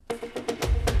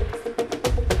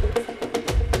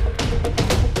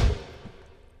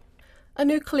A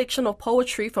new collection of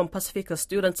poetry from Pasifika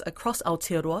students across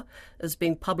Aotearoa is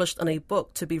being published in a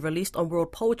book to be released on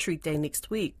World Poetry Day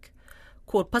next week.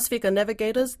 Called Pasifika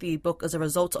Navigators, the book is a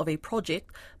result of a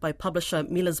project by publisher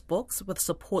Miller's Books with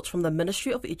support from the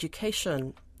Ministry of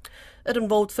Education. It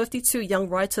involved 52 young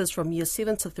writers from Year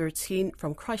 7 to 13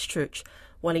 from Christchurch,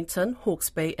 Wellington,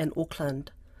 Hawke's Bay and Auckland.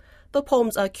 The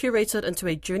poems are curated into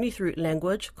a journey through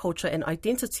language, culture and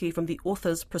identity from the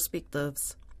author's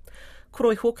perspectives.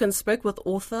 Koroi Hawkins spoke with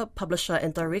author, publisher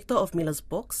and director of Miller's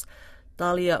Books,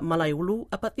 Dalia Malaiulu,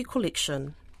 about the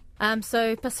collection.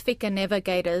 So Pasifika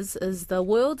Navigators is the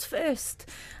world's first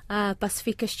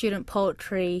Pasifika student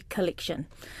poetry collection.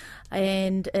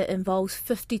 And it involves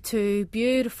 52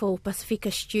 beautiful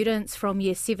Pasifika students from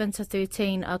Year 7 to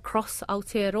 13 across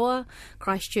Aotearoa,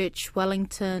 Christchurch,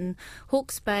 Wellington,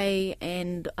 Hawke's Bay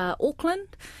and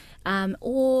Auckland.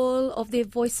 All of their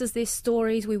voices, their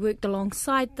stories, we worked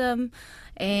alongside them,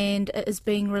 and it is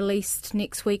being released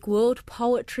next week, World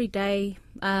Poetry Day,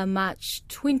 March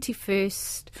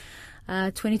 21st,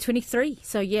 2023.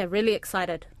 So yeah, really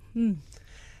excited.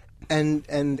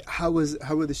 And how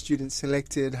were the students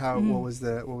selected? What was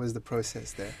the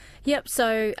process there? Yep.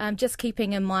 So just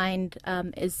keeping in mind,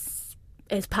 as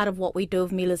part of what we do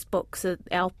with Miller's Books,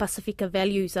 our Pasifika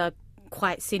values are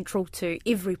quite central to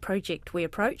every project we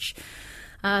approach.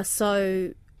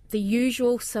 So the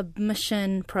usual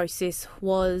submission process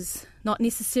was not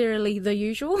necessarily the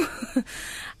usual.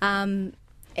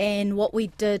 And what we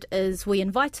did is we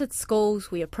invited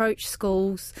schools, we approached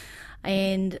schools,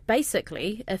 and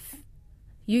basically if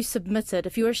you're a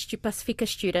Pasifika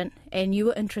student and you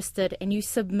were interested and you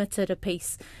submitted a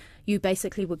piece, you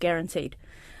basically were guaranteed.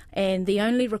 And the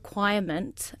only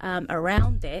requirement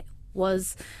around that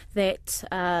was that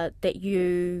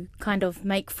you kind of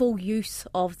make full use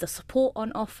of the support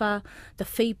on offer, the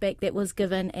feedback that was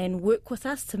given, and work with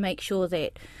us to make sure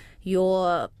that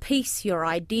your piece, your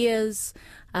ideas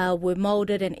were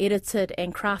moulded and edited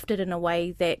and crafted in a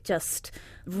way that just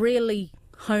really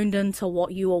honed into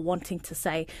what you were wanting to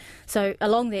say. So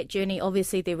along that journey,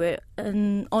 obviously there were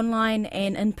online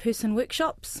and in-person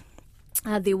workshops.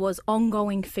 There was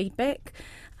ongoing feedback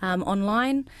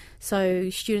online, so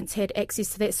students had access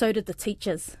to that. So did the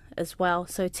teachers as well.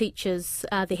 So teachers,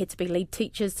 there had to be lead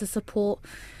teachers to support.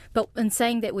 But in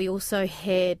saying that, we also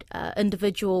had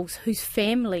individuals whose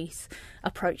families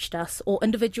approached us, or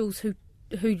individuals who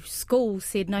schools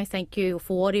said no thank you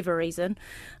for whatever reason,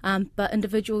 but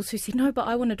individuals who said no, but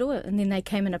I want to do it, and then they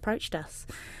came and approached us.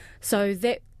 So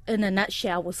that in a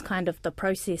nutshell was kind of the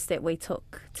process that we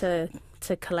took to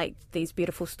collate these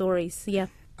beautiful stories. Yeah.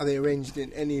 Are they arranged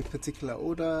in any particular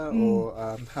order,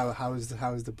 or how is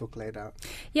the book laid out?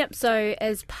 Yep, so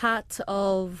as part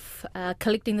of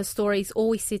collecting the stories, all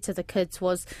we said to the kids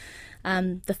was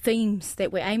the themes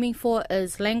that we're aiming for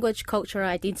is language, culture,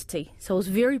 identity. So it was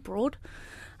very broad,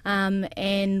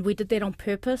 and we did that on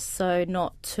purpose, so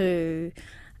not to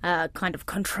kind of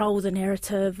control the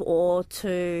narrative or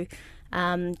to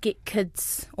get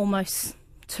kids almost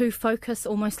too focused,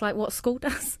 almost like what school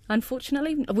does,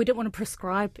 unfortunately. We didn't want to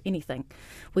prescribe anything.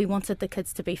 We wanted the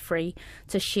kids to be free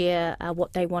to share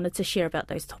what they wanted to share about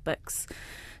those topics.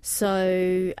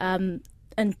 So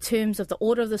in terms of the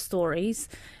order of the stories,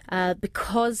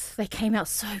 because they came out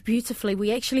so beautifully,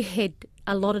 we actually had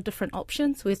a lot of different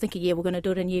options. We were thinking, we're going to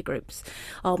do it in year groups.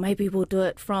 Oh, maybe we'll do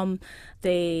it from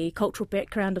the cultural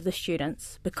background of the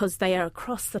students, because they are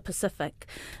across the Pacific,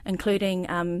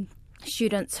 including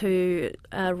students who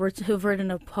have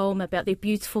written a poem about their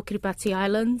beautiful Kiribati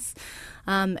Islands,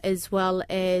 as well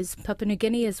as Papua New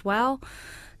Guinea as well.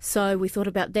 So we thought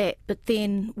about that. But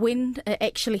then when it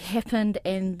actually happened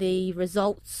and the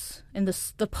results and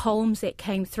the poems that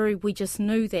came through, we just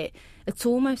knew that it's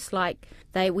almost like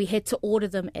we had to order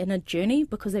them in a journey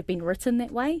because they've been written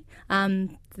that way.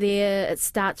 It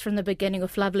starts from the beginning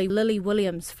with lovely Lily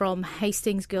Williams from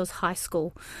Hastings Girls High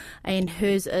School, and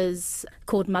hers is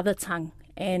called Mother Tongue,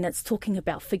 and it's talking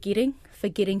about forgetting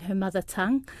her mother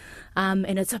tongue,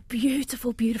 and it's a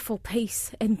beautiful, beautiful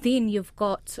piece. And then you've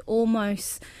got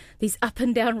almost these up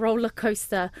and down roller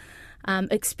coaster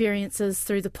experiences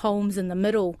through the poems in the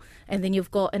middle, and then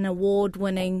you've got an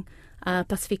award-winning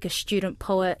Pasifika student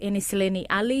poet Eniseleni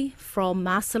Ali from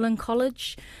Marcelin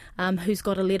College, who's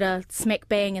got a letter smack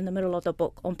bang in the middle of the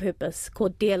book on purpose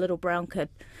called Dear Little Brown Kid.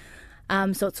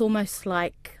 So it's almost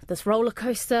like this roller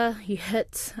coaster. You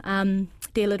hit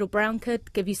Dear Little Brown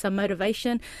Kid, give you some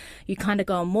motivation. You kind of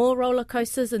go on more roller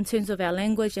coasters in terms of our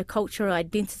language, our culture, our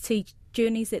identity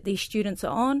journeys that these students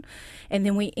are on. And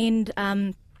then we end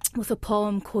with a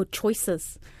poem called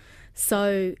Choices.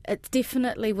 So it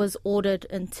definitely was ordered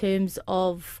in terms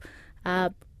of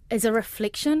is a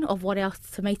reflection of what our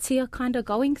tameti are kind of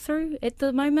going through at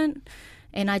the moment.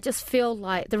 And I just feel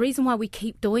like the reason why we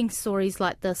keep doing stories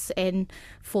like this, and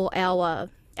for our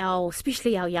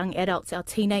especially our young adults, our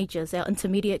teenagers, our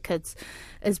intermediate kids,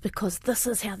 is because this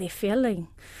is how they're feeling.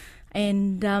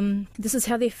 And this is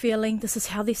how they're feeling, this is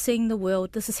how they're seeing the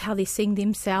world, this is how they're seeing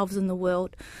themselves in the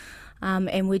world.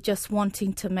 And we're just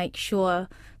wanting to make sure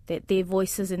that their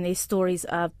voices and their stories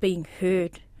are being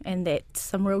heard and that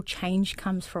some real change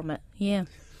comes from it. Yeah.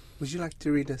 Would you like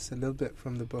to read us a little bit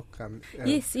from the book?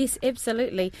 Yes,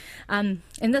 absolutely. And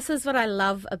this is what I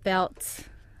love about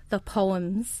the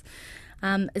poems,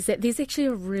 is that there's actually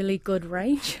a really good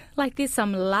range. Like, there's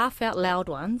some laugh out loud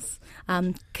ones,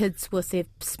 kids with their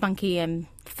spunky and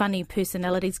funny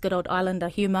personalities, good old Islander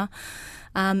humour.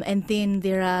 And then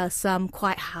there are some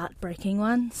quite heartbreaking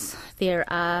ones. There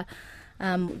are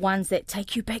ones that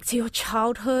take you back to your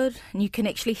childhood, and you can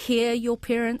actually hear your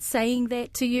parents saying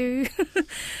that to you.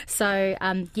 So,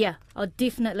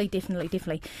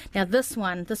 definitely. Now, this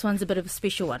one's a bit of a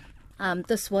special one.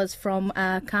 This was from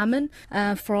Carmen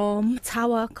from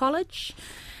Tawa College.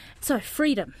 So,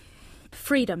 freedom,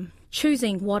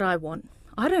 choosing what I want.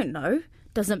 I don't know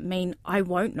doesn't mean I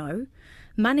won't know.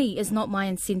 Money is not my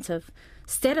incentive.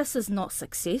 Status is not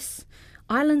success.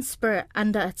 Island spirit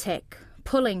under attack.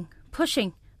 Pulling,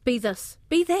 pushing, be this,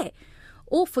 be that.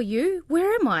 All for you.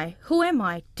 Where am I? Who am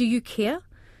I? Do you care?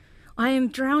 I am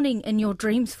drowning in your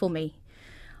dreams for me.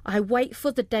 I wait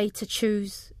for the day to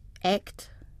choose, act,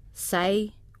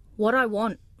 say what I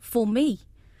want for me.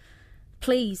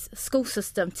 Please, school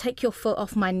system, take your foot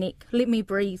off my neck. Let me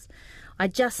breathe. I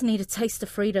just need a taste of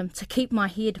freedom to keep my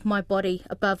head, my body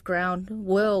above ground.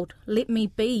 World, let me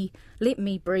be. Let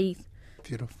me breathe.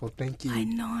 Beautiful, thank you. I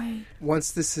know.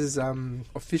 Once this is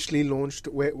officially launched,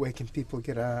 where can people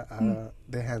get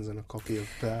their hands on a copy of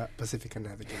Pasifika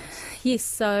Navigators? Yes,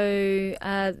 so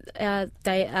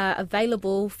they are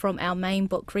available from our main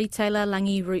book retailer,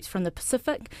 Langi Roots from the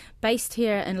Pacific, based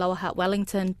here in Lower Hutt,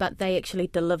 Wellington, but they actually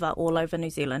deliver all over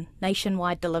New Zealand,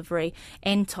 nationwide delivery,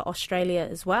 and to Australia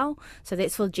as well. So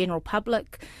that's for the general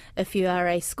public. If you are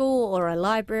a school or a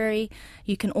library,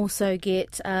 you can also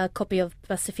get a copy of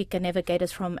Pasifika Navigators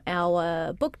from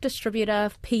our book distributor,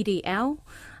 PDL,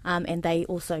 and they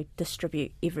also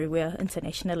distribute everywhere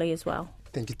internationally as well.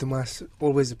 Thank you, Tomas.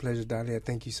 Always a pleasure, Dahlia.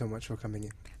 Thank you so much for coming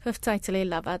in. Whiwhitaitele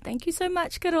lava. Thank you so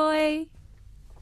much, Karoi.